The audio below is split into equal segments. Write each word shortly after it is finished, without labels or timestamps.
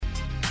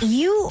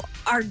You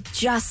are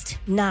just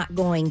not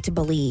going to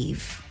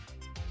believe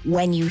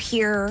when you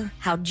hear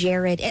how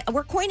Jared,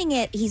 we're coining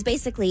it, he's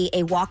basically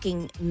a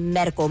walking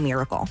medical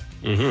miracle.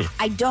 Mm-hmm.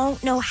 I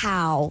don't know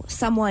how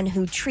someone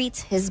who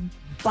treats his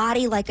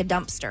body like a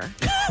dumpster.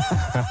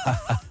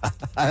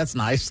 That's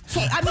nice.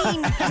 Okay, I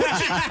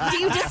mean, do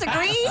you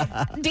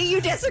disagree? Do you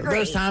disagree?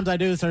 There's times I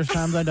do, there's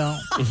times I don't.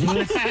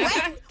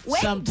 When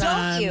Sometimes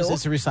don't you?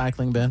 it's a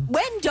recycling bin.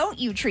 When don't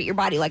you treat your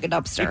body like a He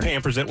dumpster?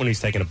 pampers it when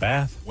he's taking a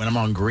bath. When I'm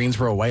on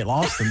Greensboro weight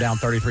loss, I'm down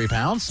 33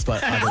 pounds.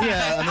 But Yeah, I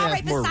mean, All right,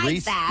 that's more,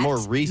 besides that. more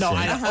recent. no,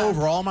 I,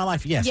 overall in my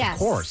life, yes, Yes. of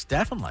course,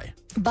 definitely.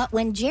 But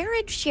when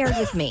Jared shared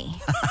with me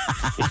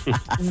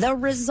the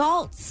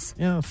results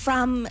Yeah.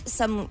 from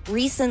some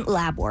recent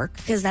lab work,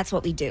 because that's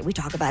what we do. We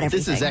talk about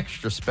everything. This is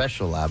extra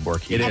special lab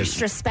work. It is.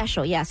 Extra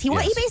special, yes. He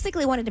Yes.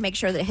 basically wanted to make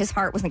sure that his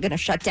heart wasn't going to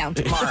shut down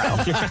tomorrow.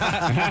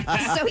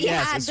 So he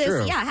Yes, had it's this,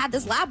 true. had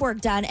this lab work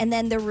done, and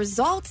then the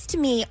results to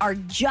me are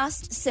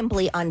just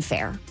simply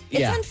unfair.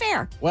 It's Yeah.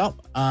 unfair. Well,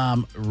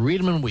 read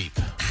them and weep.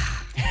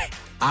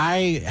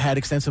 I had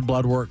extensive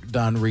blood work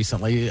done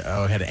recently.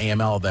 I had an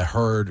AML that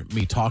heard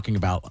me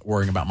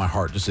worrying about my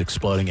heart just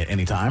exploding at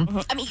any time.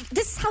 I mean,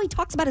 this is how he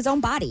talks about his own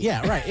body.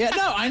 Yeah, right. Yeah,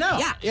 no, I know.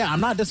 Yeah. I'm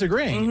not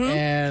disagreeing.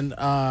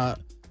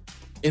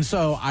 And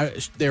so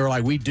they were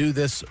like, we do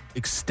this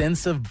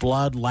extensive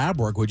blood lab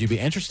work. Would you be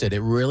interested?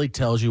 It really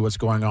tells you what's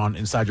going on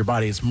inside your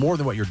body. It's more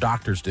than what your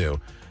doctors do.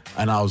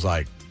 And I was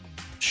like,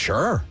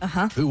 sure.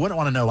 Who wouldn't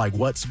want to know like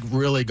what's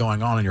really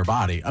going on in your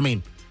body? I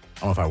mean,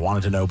 I don't know if I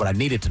wanted to know, but I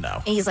needed to know.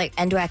 And he's like,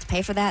 and do I have to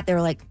pay for that? They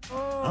were like,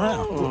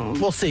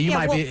 We'll see. You Yeah,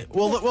 might be.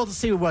 We'll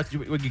see what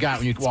you got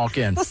when you walk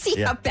in. we'll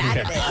see how bad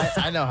it is.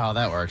 I know how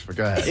that works, but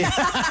go ahead.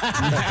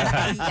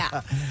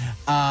 Yeah.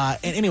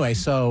 And anyway,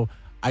 so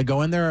I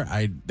go in there.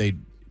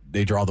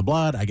 They draw the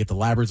blood. I get the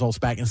lab results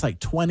back, and it's like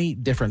 20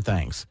 different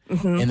things.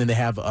 And then they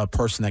have a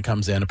person that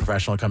comes in, a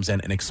professional that comes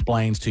in and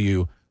explains to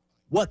you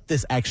what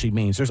this actually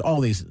means. There's all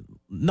these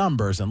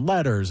numbers and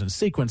letters and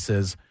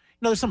sequences.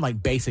 You know, there's some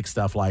like basic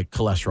stuff like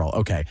cholesterol.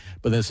 Okay,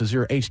 but this is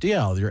your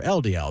HDL, your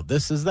LDL.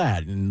 This is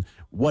that, and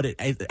what it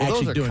actually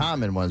Those are doing.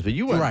 common ones, but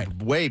you went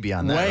Right. way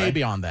beyond that. Way right?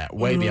 beyond that.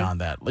 Way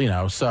beyond that. You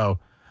know, so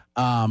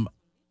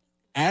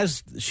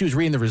as she was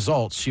reading the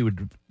results, she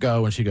would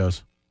go and she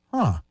goes,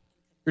 "Huh,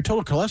 your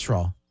total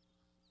cholesterol.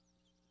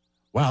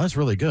 Wow, that's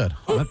really good.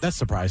 Oh, that's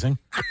surprising."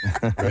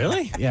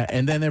 Really? Yeah,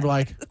 and then they were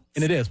like,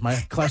 and it is. My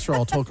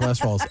total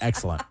cholesterol is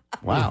excellent.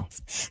 Wow.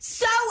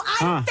 So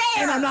unfair.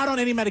 And I'm not on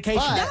any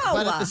medication.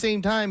 But at the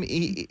same time,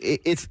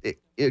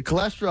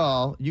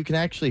 cholesterol, you can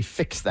actually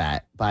fix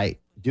that by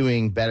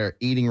doing better,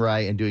 eating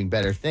right, and doing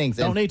better things.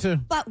 Don't need to.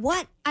 But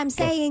what I'm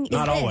saying is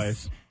Not this.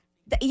 always.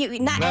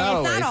 Not Not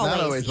always. not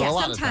always, but Yeah, a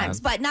lot of sometimes, times.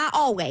 but not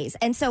always.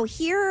 And so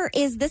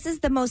this is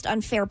the most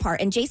unfair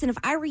part. And Jason, if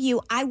I were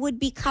you, I would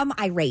become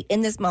irate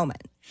in this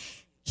moment.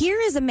 Here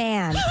is a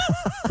man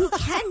who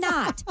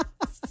cannot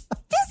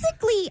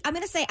physically,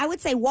 I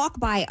would say walk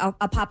by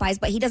a Popeyes,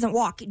 but he doesn't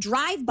walk.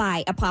 Drive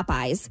by a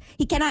Popeyes.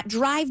 He cannot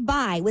drive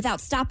by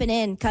without stopping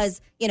in because,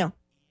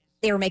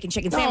 they were making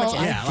chicken sandwiches.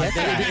 Yeah, like,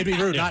 it'd be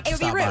rude not to It would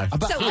be stop rude. by.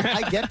 But So-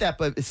 I get that,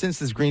 but since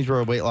this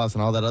Greensboro weight loss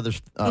and all that other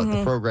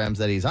the programs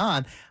that he's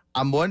on,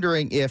 I'm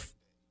wondering if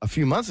a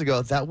few months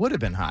ago that would have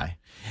been high.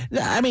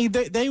 I mean,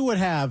 they would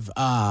have.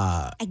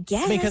 I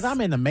guess. Because I'm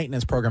in the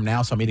maintenance program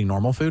now, so I'm eating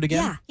normal food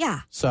again.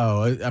 Yeah.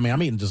 So, I mean,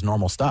 I'm eating just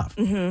normal stuff,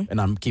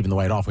 and I'm keeping the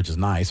weight off, which is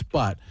nice.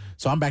 But,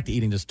 so I'm back to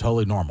eating just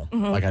totally normal,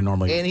 like I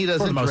normally And he for the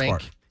doesn't most drink,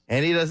 part.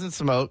 and he doesn't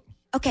smoke.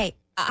 Okay.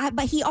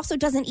 But he also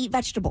doesn't eat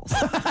vegetables.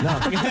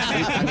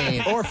 I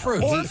mean, Or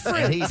fruit.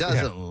 and he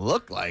doesn't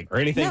look like Or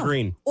anything No.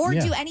 green. Or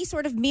Yeah. do any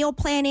sort of meal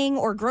planning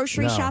or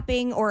grocery No.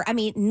 shopping or,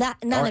 none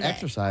Or of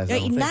exercise, I it.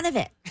 don't None of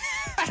it.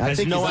 Has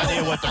no he's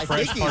idea out- what the I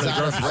fresh think part of he's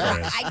the out grocery store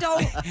is. I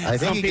don't. I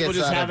think Some he people gets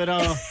just out have of, it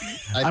all.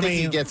 I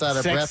think he gets out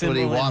of sex breath when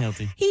he symbol and walks.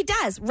 healthy. He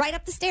does, right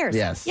up the stairs.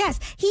 Yes. Yes.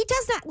 He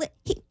does not,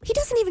 he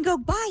doesn't even go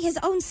buy his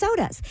own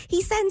sodas.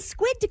 He sends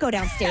Squid to go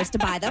downstairs to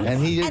buy them.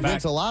 And he then-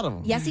 drinks a lot of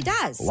them. Yes, he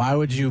does. Why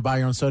would you buy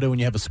your own soda when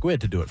you have a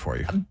squid to do it for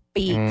you?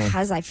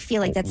 Because I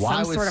feel like that's Why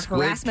some would sort of Squid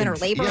harassment or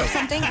labor or yeah.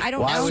 something. I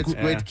don't Why know. would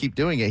Squid keep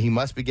doing it? He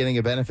must be getting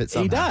a benefit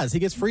somehow. He does. He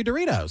gets free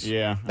Doritos.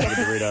 Yeah, I get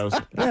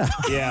Doritos.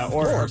 Yeah.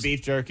 Or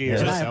beef jerky. Or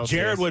Celsius.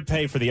 Jared would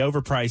pay for the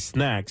overpriced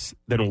snacks,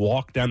 then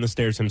walk down the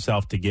stairs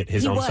himself to get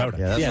his He own would. soda.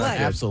 Yeah, that's Yeah, not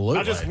good. absolutely.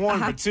 Not just one,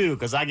 but two,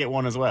 because I get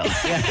one as well.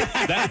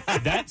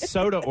 That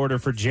soda order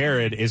for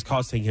Jared is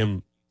costing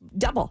him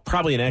Double.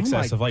 probably in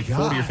excess my of like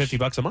 40 or gosh.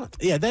 $50 a month.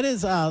 Yeah,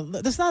 that's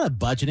not a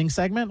budgeting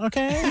segment,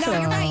 okay? No,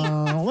 you're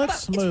right.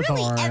 Let's But move it's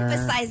really on.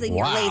 emphasizing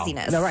your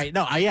laziness. No, right.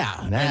 No,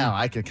 yeah. Now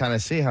I can kind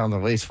of see how the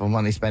wasteful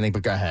money spending,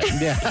 but go ahead.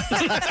 Yeah.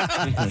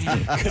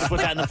 Could have put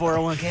that in the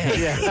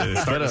 401k.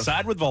 Start to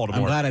side with I'm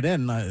Voldemort. glad I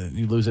didn't.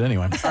 You lose it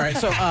anyway. All right,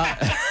 so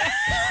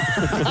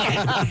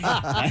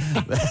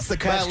That's the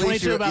catch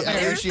 22 about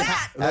marriage.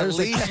 At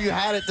least you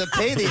had it to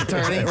pay the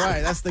attorney.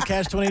 Right. That's the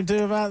catch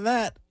 22 about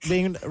that.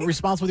 Being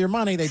responsible with your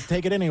money, they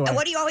take it anyway. And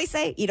what do you always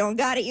say? You don't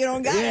got it. You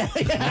don't got it.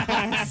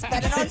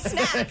 Spend it on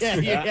snacks.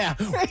 Yeah.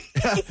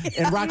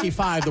 In Rocky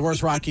V, the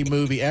worst Rocky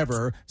movie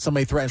ever,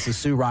 somebody threatens to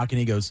sue Rocky, and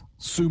he goes,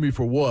 "Sue me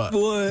for what?"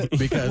 What?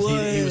 Because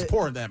he was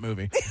poor in that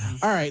movie.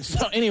 All right.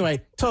 So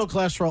anyway, total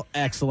cholesterol,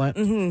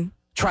 excellent.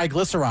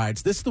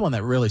 Triglycerides. This is the one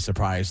that really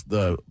surprised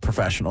the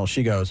professional.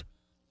 She goes,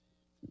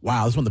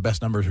 "Wow, this is one of the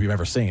best numbers we've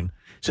ever seen."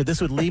 So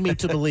this would lead me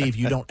to believe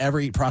you don't ever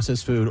eat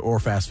processed food or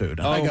fast food.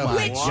 And I go,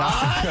 my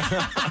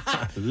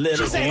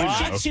She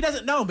said she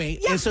doesn't know me.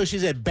 And so she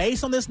said,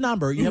 based on this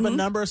number, you have a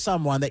number of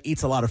someone that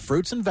eats a lot of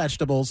fruits and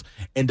vegetables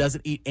and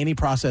doesn't eat any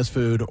processed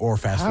food or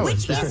fast food.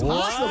 Which that is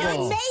what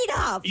you're made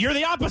of. You're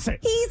the opposite.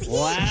 He is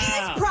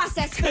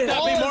processed food. not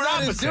All be more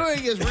that is opposite.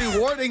 doing is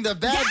rewarding the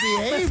bad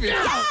behavior.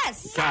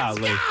 Yes.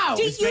 Golly.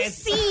 Do you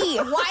see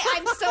why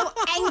I'm so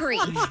angry?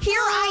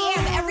 Here I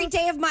am every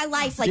day of my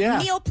life, like Yeah.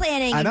 meal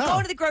planning I and know.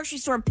 going to the grocery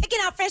store and picking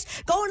out fish,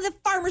 going to the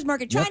farmer's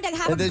market, trying to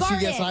have And a then garden.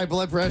 she gets high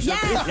blood pressure.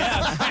 Yes.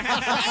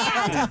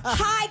 And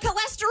high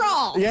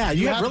cholesterol. Yeah,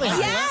 you have really high.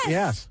 Yes.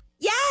 Yes.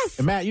 Yes.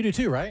 And Matt, you do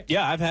too, right?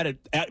 Yeah, I've had it.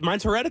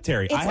 Mine's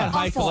hereditary. It's I had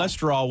high awful.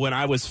 cholesterol when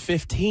I was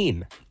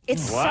 15.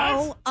 It's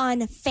so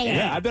unfair.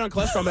 Yeah, I've been on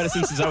cholesterol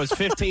medicine since I was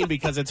 15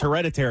 because it's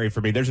hereditary for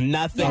me. There's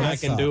nothing I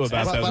can do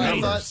about But those I thought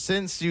numbers.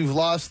 since you've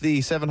lost the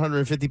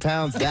 750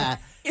 pounds,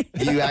 that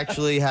you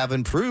actually have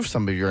improved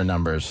some of your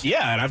numbers.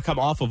 Yeah, and I've come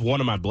off of one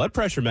of my blood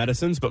pressure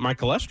medicines, but my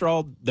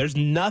cholesterol, there's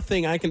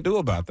nothing I can do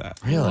about that.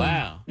 Really?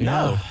 Wow.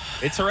 No,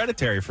 it's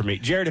hereditary for me.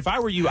 Jared, if I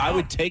were you, I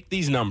would take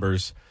these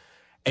numbers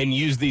and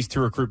use these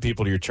to recruit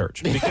people to your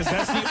church because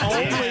that's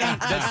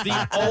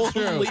the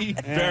only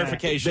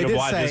verification of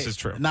why this is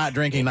true. Not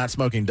drinking, not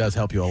smoking does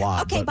help you a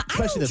lot. Okay, but I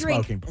especially don't the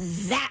drink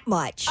smoking. that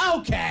much.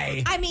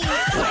 Okay. I mean,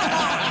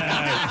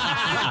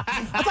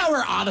 I thought we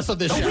were honest on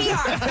this show. we are.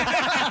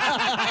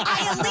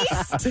 I at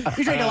least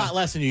You drink a lot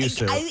less than you used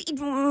to. for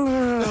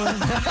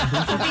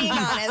being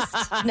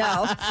honest,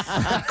 no.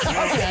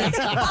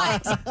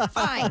 But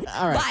fine.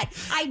 All right.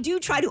 But I do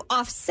try to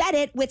offset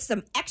it with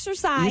some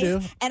exercise, You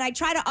do. and I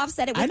try to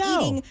offset it I with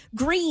know. eating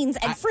greens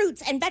and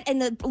fruits and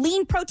and the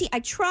lean protein. I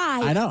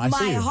try I know, I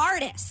see my you.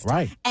 hardest,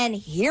 Right. And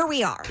here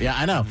we are. Yeah,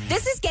 I know.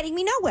 This is getting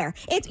me nowhere.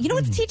 It's you know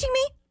what's teaching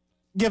me?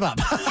 Give up.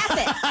 F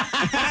it.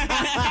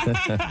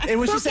 And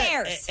when Who she said-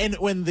 cares? and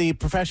when the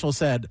professional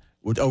said,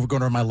 going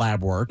over my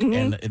lab work,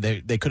 and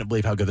they couldn't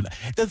believe how good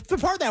the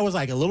part that was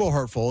like a little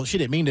hurtful. She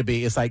didn't mean to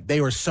be. It's like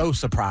they were so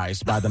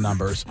surprised by the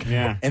numbers.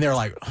 Yeah. And they're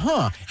like,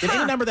 huh. And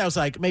any number that was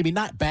like maybe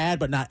not bad,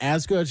 but not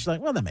as good, she's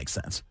like, well, that makes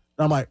sense.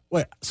 And I'm like,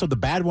 wait, so the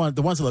bad one,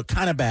 the ones that look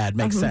kind of bad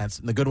make sense,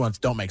 and the good ones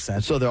don't make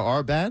sense. So there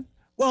are bad?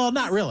 Well,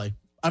 not really.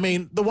 I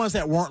mean, the ones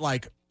that weren't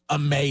like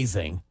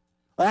amazing.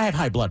 I have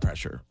high blood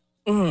pressure,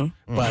 but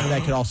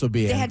that could also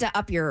be They had to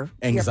up your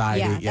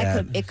Anxiety,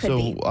 yeah. it could So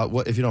be.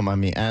 what, if you don't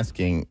mind me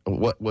asking,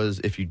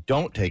 if you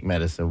don't take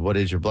medicine, what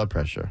is your blood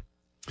pressure?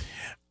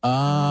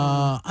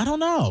 I don't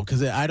know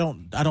because I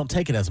don't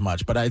take it as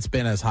much, but it's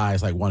been as high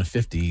as like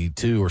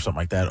 152 or something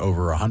like that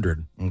over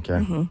 100.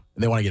 Okay.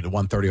 They want to get to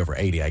 130 over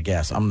 80, I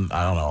guess. I don't know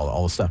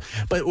all the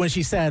stuff. But when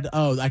she said,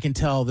 "Oh, I can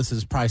tell this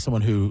is probably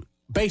someone who,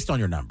 based on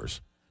your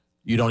numbers,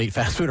 you don't eat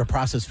fast food or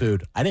processed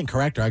food," I didn't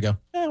correct her. I go,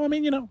 "Yeah, well, I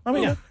mean,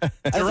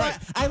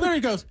 I literally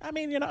goes, I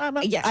didn't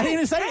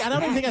even say it. I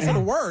don't even think I said the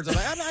words.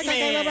 I'm like,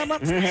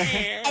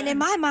 And in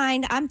my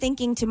mind, I'm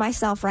thinking to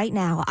myself right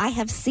now, I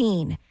have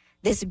seen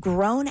this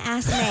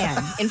grown-ass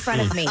man in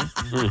front of me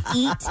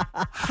eat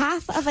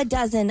half of a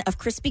dozen of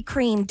Krispy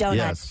Kreme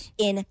donuts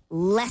in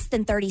less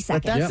than 30 But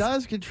seconds. that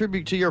does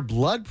contribute to your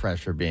blood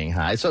pressure being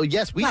high. So,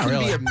 yes, we Not can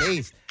really. be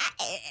amazed.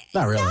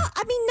 Not really. No,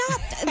 I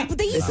mean, not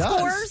these It does.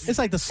 scores. It's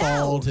like the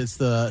salt, it's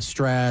the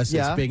stress,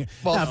 Yeah. it's being.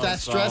 Well, Now, that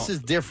stress is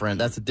different.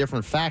 That's a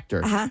different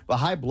factor. Uh-huh. But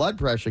high blood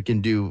pressure can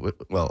do,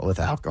 with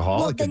alcohol.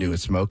 Well, it can then- do with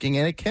smoking,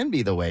 and it can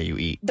be the way you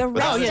eat. The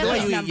rest yeah, the of way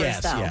his you eat, numbers,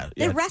 yes, though. yeah.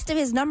 The rest of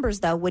his numbers,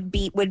 though, would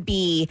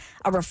be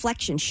a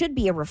reflection. Should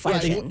be a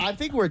reflection. I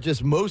think we're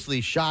just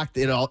mostly shocked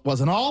it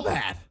wasn't all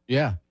bad.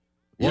 Yeah.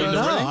 You Well,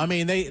 know no, what I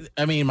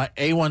I mean, my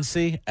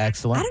A1C,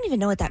 excellent. I don't even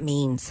know what that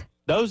means.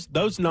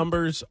 Those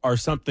numbers are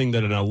something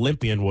that an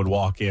Olympian would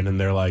walk in and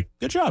they're like,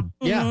 good job.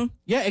 Yeah.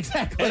 Yeah,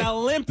 exactly. An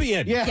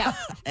Olympian. Yeah.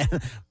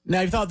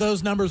 Now, you thought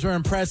those numbers were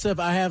impressive.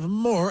 I have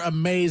more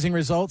amazing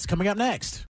results coming up next.